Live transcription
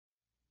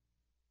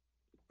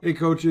Hey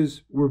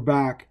coaches, we're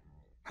back.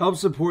 Help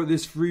support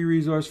this free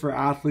resource for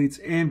athletes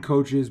and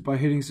coaches by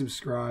hitting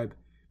subscribe.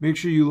 Make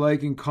sure you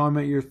like and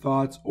comment your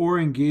thoughts or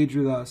engage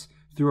with us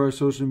through our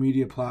social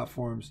media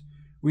platforms.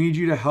 We need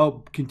you to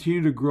help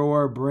continue to grow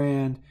our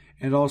brand,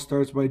 and it all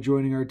starts by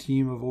joining our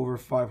team of over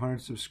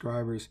 500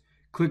 subscribers.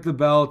 Click the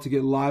bell to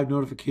get live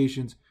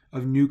notifications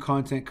of new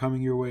content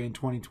coming your way in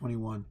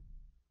 2021.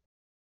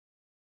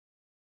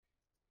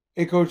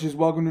 Hey coaches,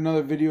 welcome to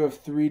another video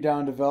of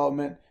 3-down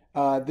development.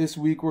 This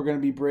week we're going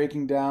to be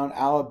breaking down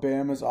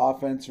Alabama's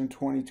offense from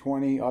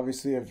 2020.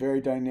 Obviously a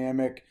very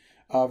dynamic,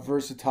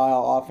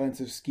 versatile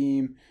offensive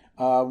scheme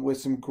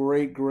with some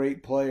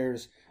great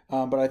players.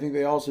 But I think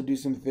they also do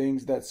some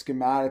things that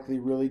schematically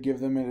really give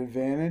them an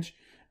advantage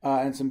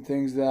and some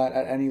things that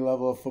at any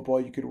level of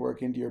football you could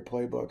work into your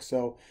playbook.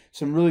 So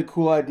some really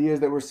cool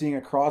ideas that we're seeing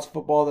across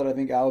football that I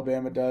think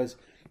Alabama does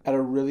at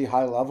a really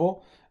high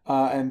level.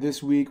 And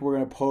this week we're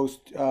going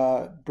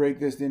to break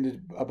this into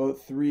about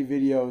 3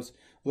 videos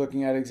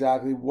looking at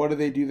exactly what do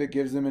they do that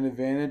gives them an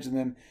advantage, and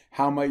then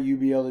how might you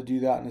be able to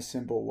do that in a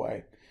simple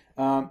way.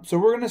 So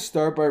we're going to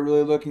start by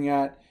really looking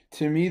at,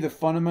 to me, the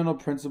fundamental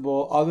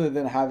principle, other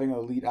than having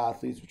elite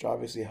athletes, which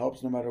obviously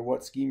helps no matter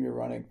what scheme you're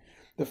running.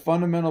 The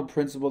fundamental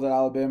principle that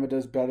Alabama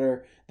does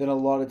better than a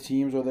lot of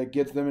teams, or that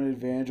gets them an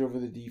advantage over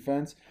the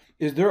defense,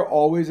 is they're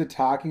always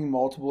attacking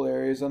multiple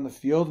areas on the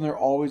field, and they're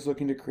always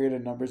looking to create a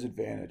numbers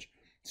advantage.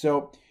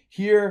 So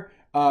here,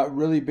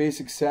 really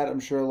basic set, I'm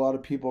sure a lot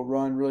of people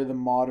run, really the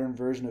modern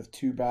version of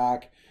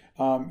 2-back.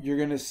 You're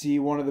going to see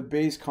one of the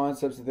base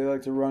concepts that they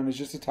like to run is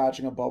just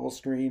attaching a bubble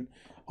screen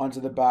onto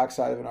the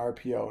backside of an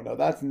RPO. Now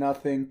that's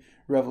nothing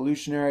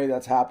revolutionary.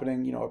 That's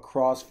happening,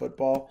 across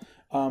football.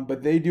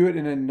 But they do it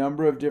in a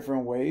number of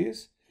different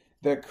ways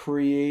that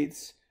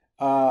creates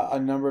a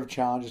number of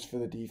challenges for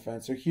the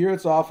defense. So here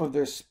it's off of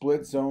their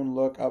split zone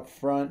look up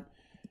front.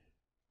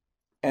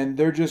 And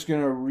they're just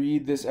going to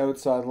read this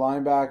outside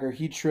linebacker.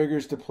 He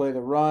triggers to play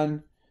the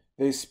run.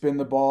 They spin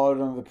the ball out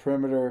on the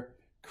perimeter,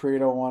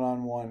 create a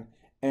one-on-one.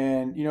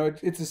 And,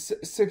 it's a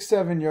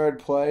 6-7 yard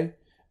play.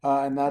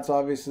 And that's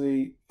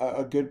obviously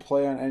a good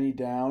play on any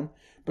down.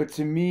 But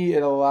to me,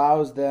 it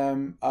allows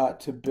them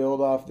to build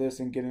off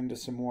this and get into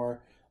some more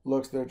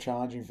looks that are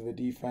challenging for the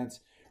defense.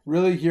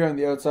 Really here on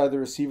the outside, the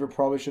receiver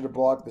probably should have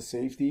blocked the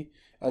safety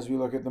as we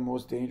look at the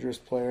most dangerous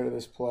player to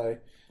this play.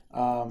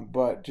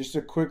 But just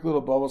a quick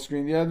little bubble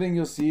screen. The other thing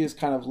you'll see is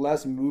kind of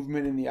less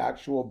movement in the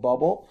actual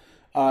bubble.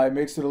 It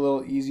makes it a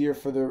little easier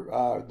for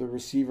the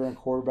receiver and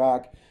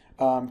quarterback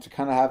to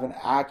kind of have an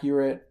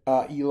accurate,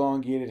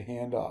 elongated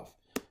handoff.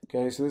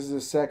 Okay, so this is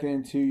a 2nd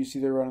and 2. You see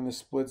they're running the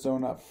split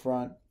zone up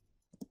front,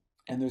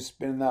 and they're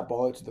spinning that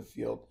ball out to the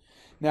field.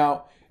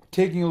 Now,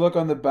 taking a look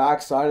on the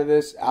back side of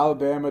this,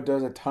 Alabama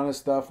does a ton of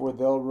stuff where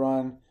they'll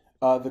run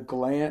the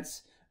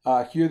glance.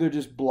 Here they're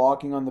just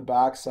blocking on the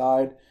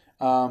backside.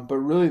 But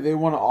really they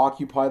want to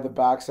occupy the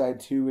backside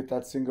too with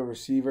that single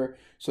receiver.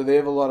 So they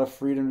have a lot of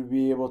freedom to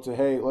be able to,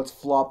 hey, let's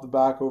flop the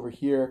back over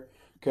here,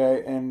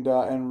 okay,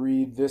 and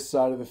read this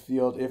side of the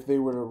field if they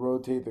were to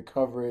rotate the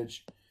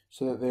coverage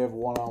so that they have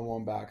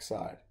one-on-one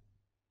backside.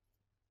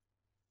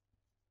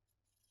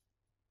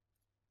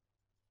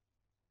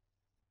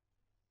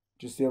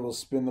 Just be able to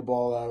spin the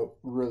ball out.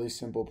 Really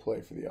simple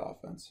play for the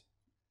offense.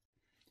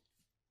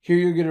 Here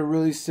you get a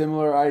really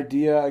similar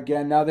idea.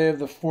 Again, now they have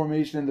the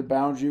formation and the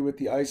boundary with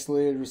the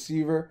isolated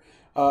receiver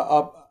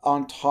up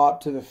on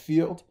top to the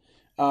field.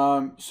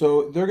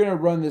 So they're going to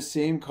run the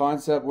same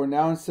concept where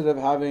now instead of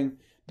having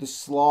the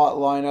slot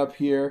line up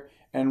here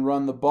and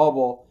run the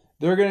bubble,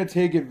 they're going to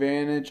take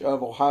advantage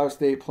of Ohio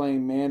State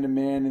playing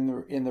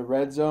man-to-man in the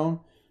red zone.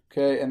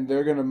 Okay, and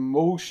they're going to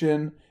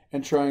motion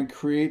and try and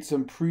create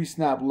some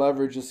pre-snap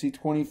leverage. You'll see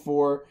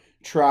 24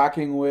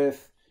 tracking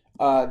with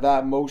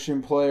that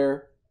motion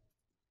player.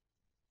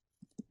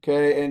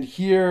 Okay, and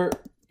here,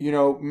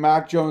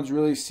 Mac Jones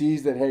really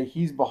sees that, hey,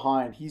 he's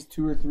behind. He's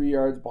 2 or 3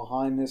 yards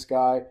behind this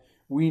guy.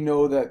 We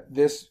know that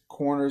this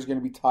corner is going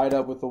to be tied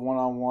up with the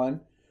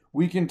one-on-one.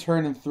 We can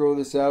turn and throw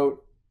this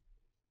out,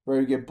 right?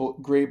 We get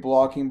great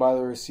blocking by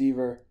the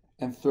receiver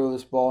and throw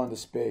this ball into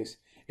space.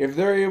 If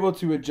they're able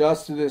to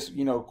adjust to this,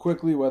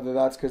 quickly, whether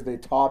that's because they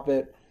top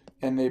it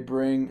and they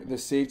bring the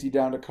safety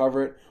down to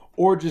cover it,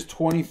 or just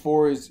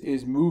 24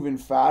 is moving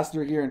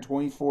faster here and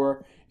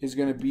 24 is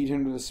going to beat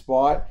him to the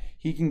spot,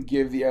 he can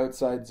give the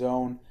outside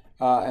zone,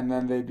 and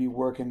then they'd be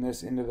working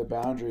this into the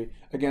boundary.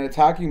 Again,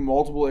 attacking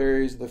multiple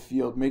areas of the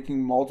field,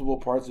 making multiple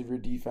parts of your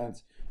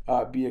defense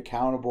be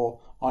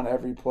accountable on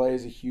every play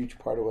is a huge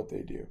part of what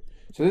they do.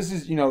 So this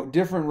is,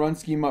 different run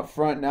scheme up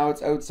front. Now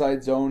it's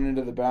outside zone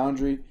into the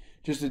boundary.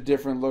 Just a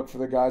different look for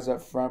the guys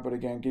up front, but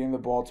again, getting the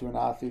ball to an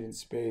athlete in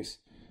space.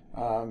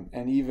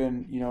 And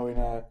even,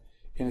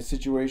 in a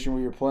situation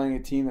where you're playing a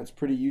team that's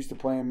pretty used to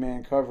playing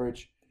man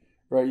coverage,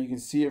 right? You can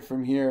see it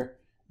from here,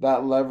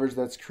 that leverage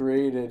that's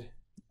created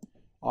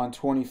on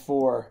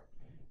 24,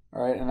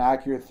 all right? An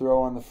accurate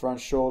throw on the front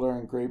shoulder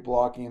and great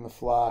blocking in the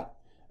flat,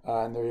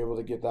 and they're able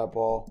to get that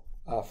ball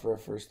for a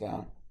first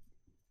down.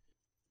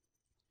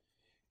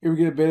 Here we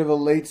get a bit of a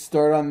late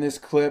start on this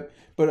clip.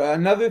 But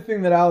another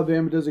thing that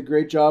Alabama does a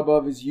great job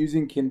of is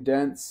using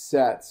condensed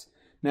sets.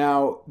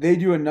 Now, they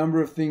do a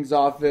number of things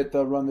off it.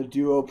 They'll run the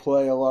duo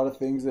play, a lot of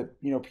things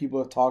that people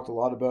have talked a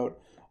lot about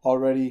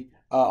already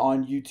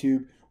on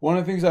YouTube. One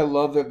of the things I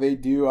love that they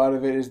do out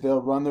of it is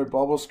they'll run their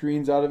bubble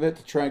screens out of it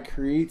to try and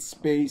create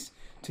space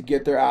to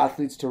get their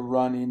athletes to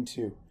run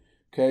into.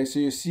 Okay, so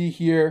you see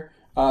here,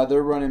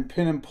 they're running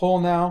pin and pull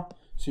now.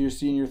 So you're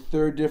seeing your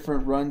third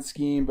different run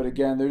scheme, but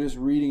again, they're just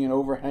reading an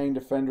overhang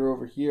defender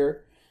over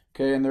here.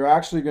 Okay, and they're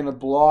actually going to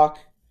block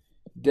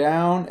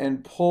down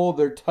and pull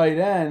their tight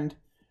end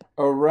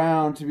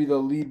around to be the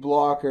lead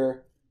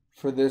blocker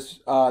for this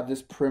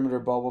this perimeter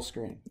bubble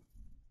screen.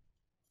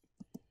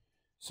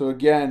 So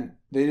again,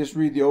 they just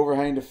read the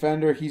overhang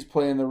defender. He's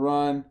playing the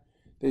run.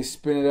 They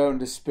spin it out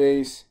into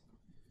space.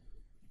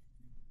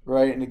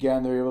 Right, and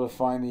again, they're able to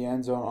find the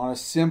end zone on a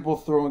simple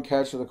throw and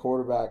catch to the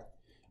quarterback.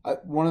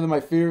 One of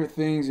my favorite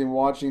things in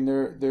watching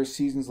their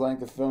season's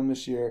length of film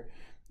this year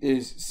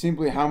is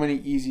simply how many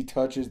easy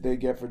touches they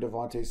get for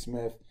Devontae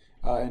Smith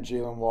and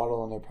Jalen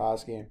Waddle in their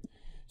pass game.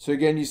 So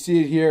again, you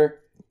see it here.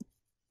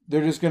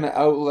 They're just going to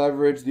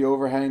out-leverage the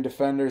overhang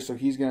defender, so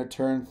he's going to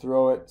turn,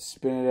 throw it,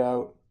 spin it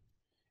out.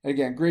 And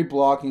again, great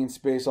blocking in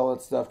space, all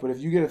that stuff. But if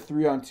you get a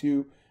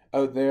 3-on-2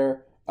 out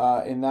there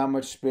in that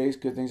much space,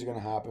 good things are going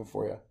to happen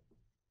for you.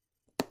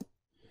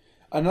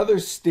 Another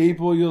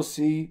staple you'll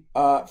see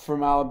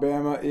from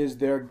Alabama is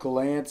their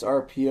glance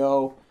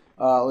RPO.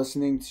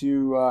 Listening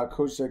to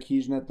Coach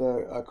Sarkisian at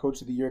the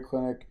Coach of the Year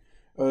clinic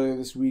earlier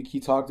this week, he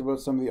talked about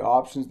some of the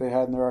options they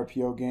had in their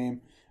RPO game.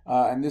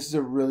 And this is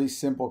a really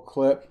simple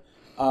clip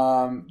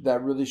that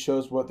really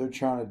shows what they're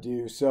trying to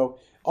do. So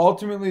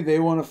ultimately, they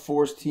want to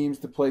force teams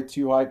to play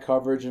too high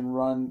coverage and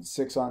run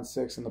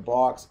 6-on-6 in the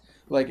box.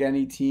 Like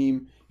any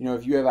team,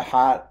 if you have a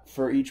hat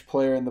for each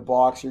player in the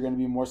box, you're going to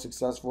be more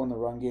successful in the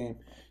run game.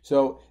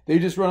 So they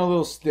just run a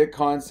little stick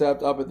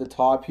concept up at the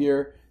top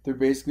here. They're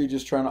basically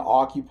just trying to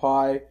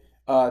occupy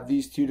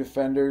these two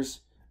defenders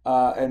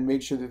and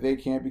make sure that they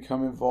can't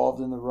become involved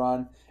in the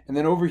run. And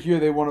then over here,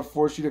 they want to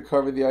force you to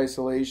cover the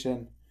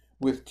isolation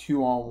with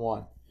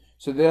 2-on-1.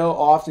 So they'll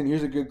often,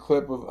 here's a good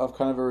clip of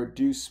kind of a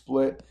reduced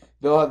split.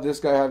 They'll have this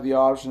guy have the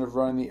option of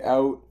running the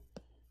out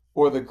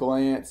or the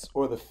glance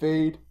or the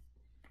fade.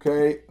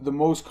 Okay, the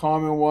most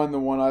common one, the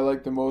one I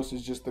like the most,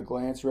 is just the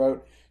glance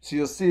route. So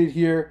you'll see it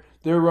here.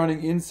 They're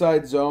running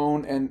inside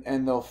zone,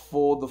 and they'll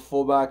fold the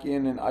fullback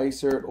in and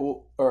insert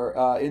old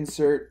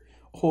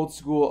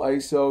school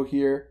ISO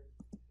here.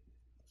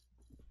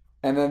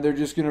 And then they're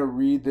just going to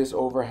read this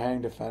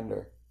overhang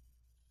defender.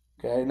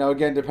 Okay, now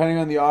again, depending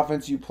on the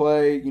offense you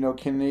play,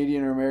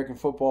 Canadian or American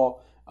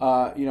football,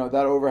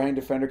 that overhang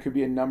defender could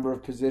be a number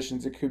of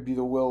positions. It could be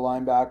the will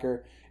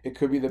linebacker. It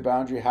could be the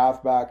boundary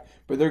halfback.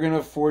 But they're going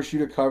to force you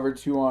to cover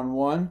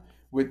 2-on-1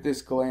 with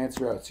this glance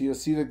route. So you'll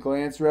see the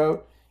glance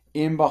route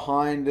in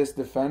behind this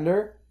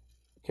defender.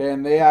 Okay,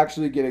 and they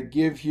actually get a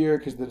give here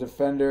because the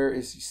defender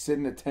is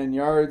sitting at 10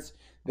 yards.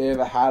 They have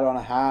a hat on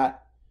a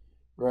hat,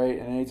 right?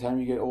 And anytime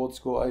you get old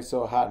school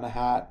ISO, hat and a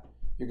hat,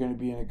 you're going to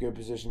be in a good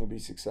position to be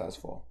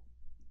successful.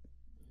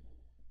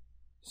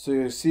 So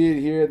you see it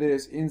here. They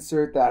just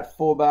insert that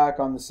fullback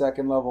on the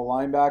second level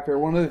linebacker.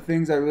 One of the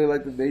things I really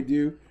like that they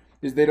do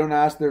is they don't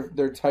ask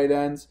their tight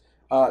ends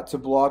to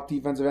block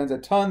defensive ends a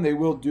ton. They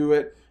will do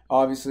it,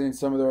 obviously, in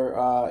some of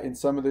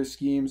their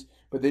schemes,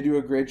 but they do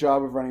a great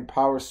job of running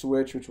power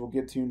switch, which we'll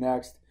get to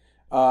next.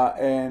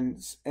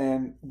 And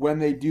when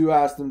they do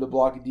ask them to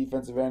block a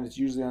defensive end, it's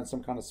usually on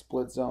some kind of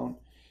split zone.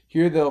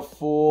 Here they'll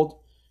fold,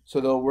 so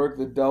they'll work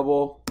the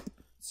double.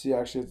 See,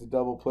 actually, it's a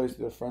double play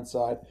to the front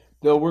side.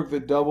 They'll work the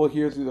double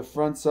here through the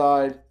front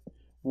side,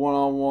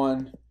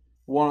 one-on-one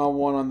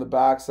on the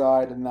back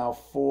side, and now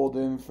fold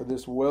in for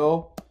this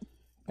will.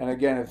 And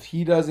again, if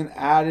he doesn't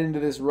add into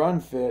this run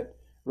fit,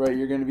 right,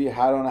 you're going to be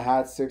hat on a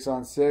hat,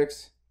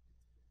 6-on-6.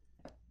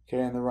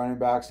 Okay, and the running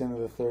back's into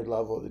the third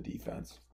level of the defense.